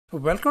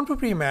Welcome to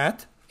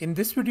PreMath. In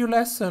this video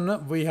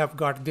lesson, we have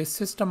got this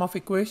system of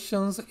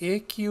equations: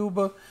 a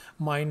cube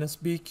minus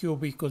b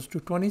cube equals to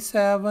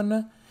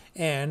 27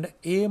 and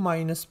a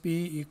minus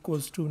b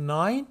equals to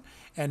 9.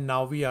 And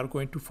now we are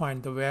going to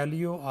find the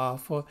value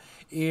of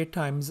a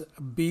times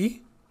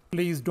b.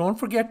 Please don't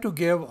forget to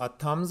give a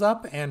thumbs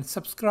up and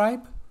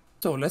subscribe.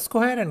 So let's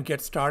go ahead and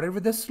get started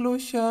with the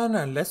solution,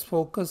 and let's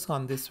focus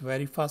on this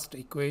very first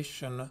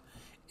equation: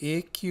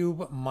 a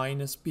cube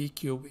minus b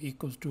cube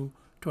equals to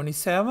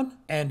 27.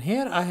 And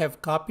here I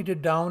have copied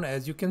it down,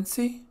 as you can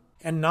see.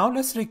 And now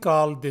let's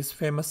recall this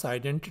famous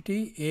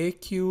identity: a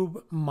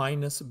cube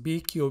minus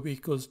b cube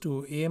equals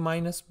to a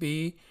minus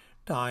b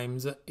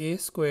times a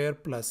square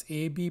plus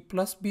ab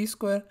plus b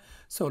square.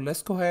 So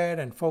let's go ahead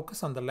and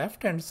focus on the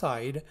left hand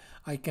side.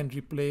 I can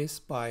replace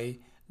by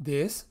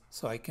this,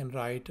 so I can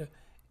write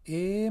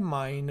a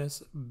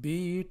minus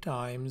b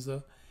times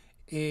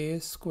a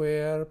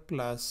square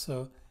plus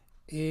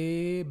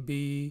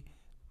ab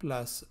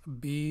plus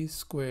b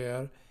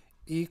square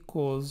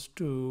equals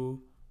to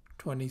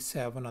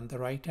 27 on the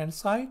right hand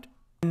side.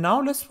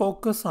 Now let's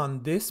focus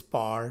on this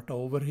part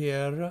over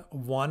here,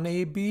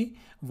 1ab.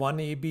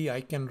 1ab I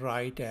can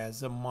write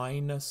as a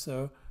minus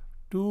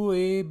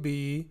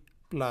 2ab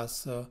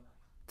plus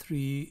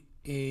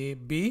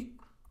 3ab.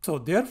 So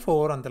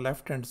therefore on the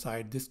left hand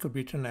side this could be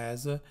written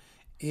as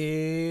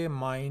a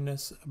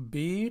minus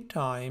b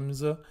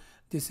times,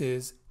 this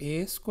is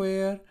a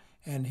square,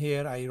 and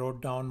here I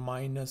wrote down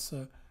minus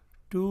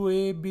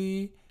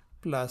 2ab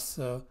plus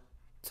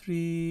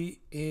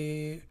 3ab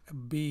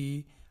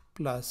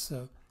plus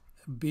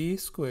b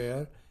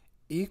square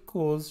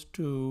equals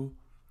to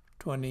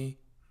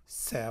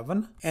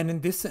 27. And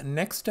in this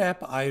next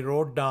step I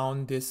wrote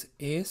down this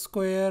a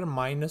square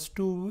minus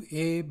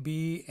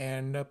 2ab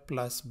and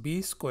plus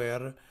b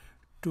square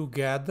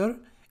together,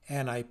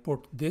 and I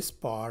put this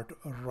part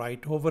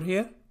right over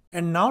here.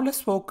 And now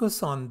let's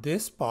focus on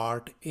this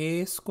part: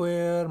 a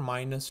square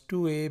minus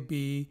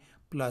 2ab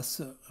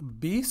plus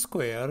b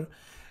square,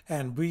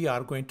 and we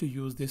are going to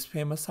use this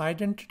famous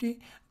identity.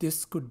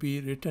 This could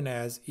be written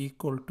as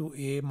equal to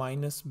a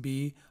minus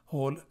b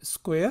whole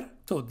square.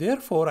 So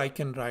therefore I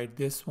can write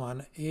this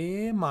one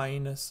a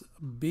minus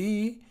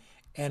b,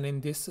 and in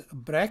this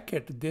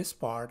bracket this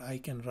part I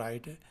can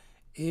write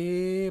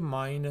a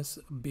minus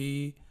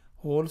b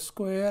whole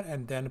square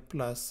and then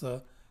plus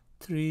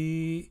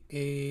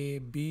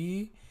 3ab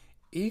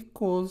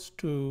equals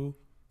to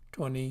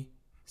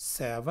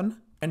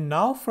 27. And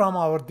now from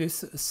our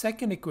this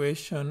second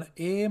equation,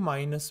 a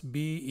minus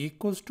b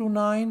equals to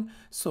 9.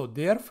 So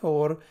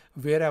therefore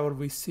wherever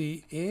we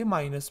see a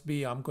minus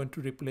b, I'm going to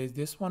replace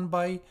this one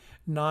by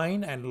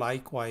 9, and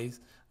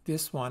likewise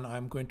this one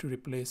I'm going to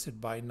replace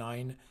it by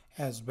 9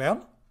 as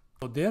well.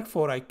 So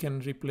therefore I can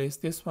replace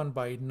this one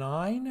by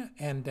 9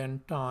 and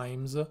then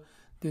times,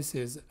 this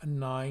is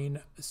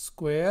 9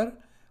 square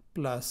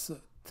plus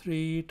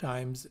 3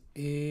 times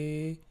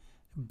a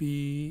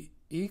b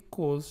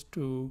equals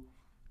to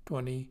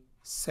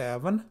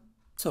 27.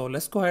 So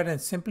let's go ahead and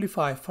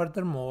simplify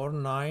furthermore.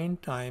 9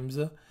 times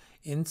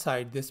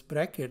inside this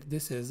bracket,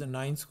 this is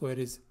 9 square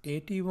is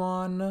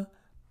 81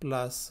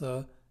 plus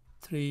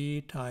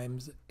 3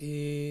 times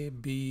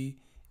ab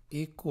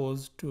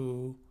equals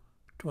to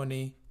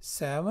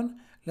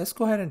 27. Let's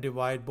go ahead and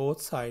divide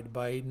both sides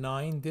by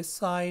 9, this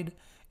side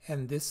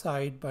and this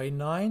side by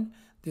 9.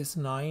 This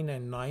 9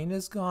 and 9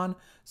 is gone,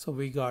 so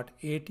we got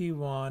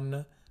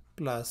 81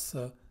 plus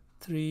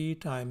 3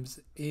 times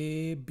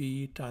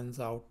ab turns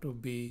out to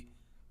be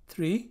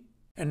 3.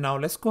 And now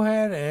let's go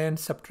ahead and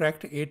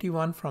subtract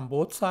 81 from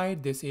both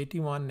sides. This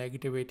 81,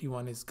 negative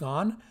 81 is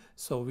gone,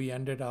 so we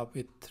ended up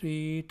with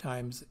 3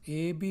 times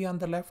ab on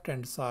the left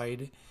hand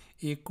side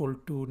equal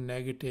to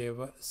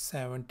negative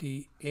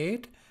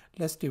 78.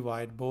 Let's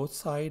divide both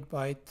sides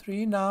by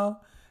 3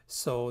 now.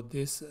 So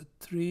this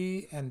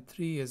 3 and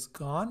 3 is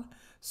gone.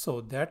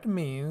 So that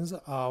means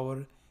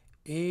our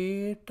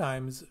a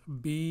times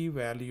b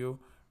value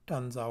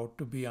turns out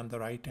to be on the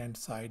right hand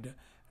side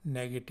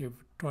negative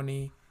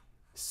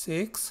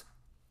 26.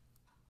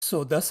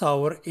 So thus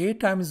our a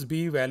times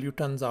b value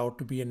turns out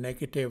to be a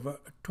negative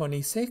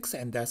 26,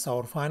 and that's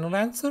our final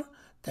answer.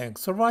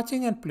 Thanks for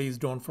watching, and please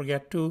don't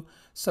forget to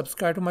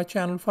subscribe to my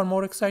channel for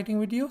more exciting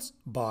videos.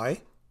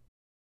 Bye.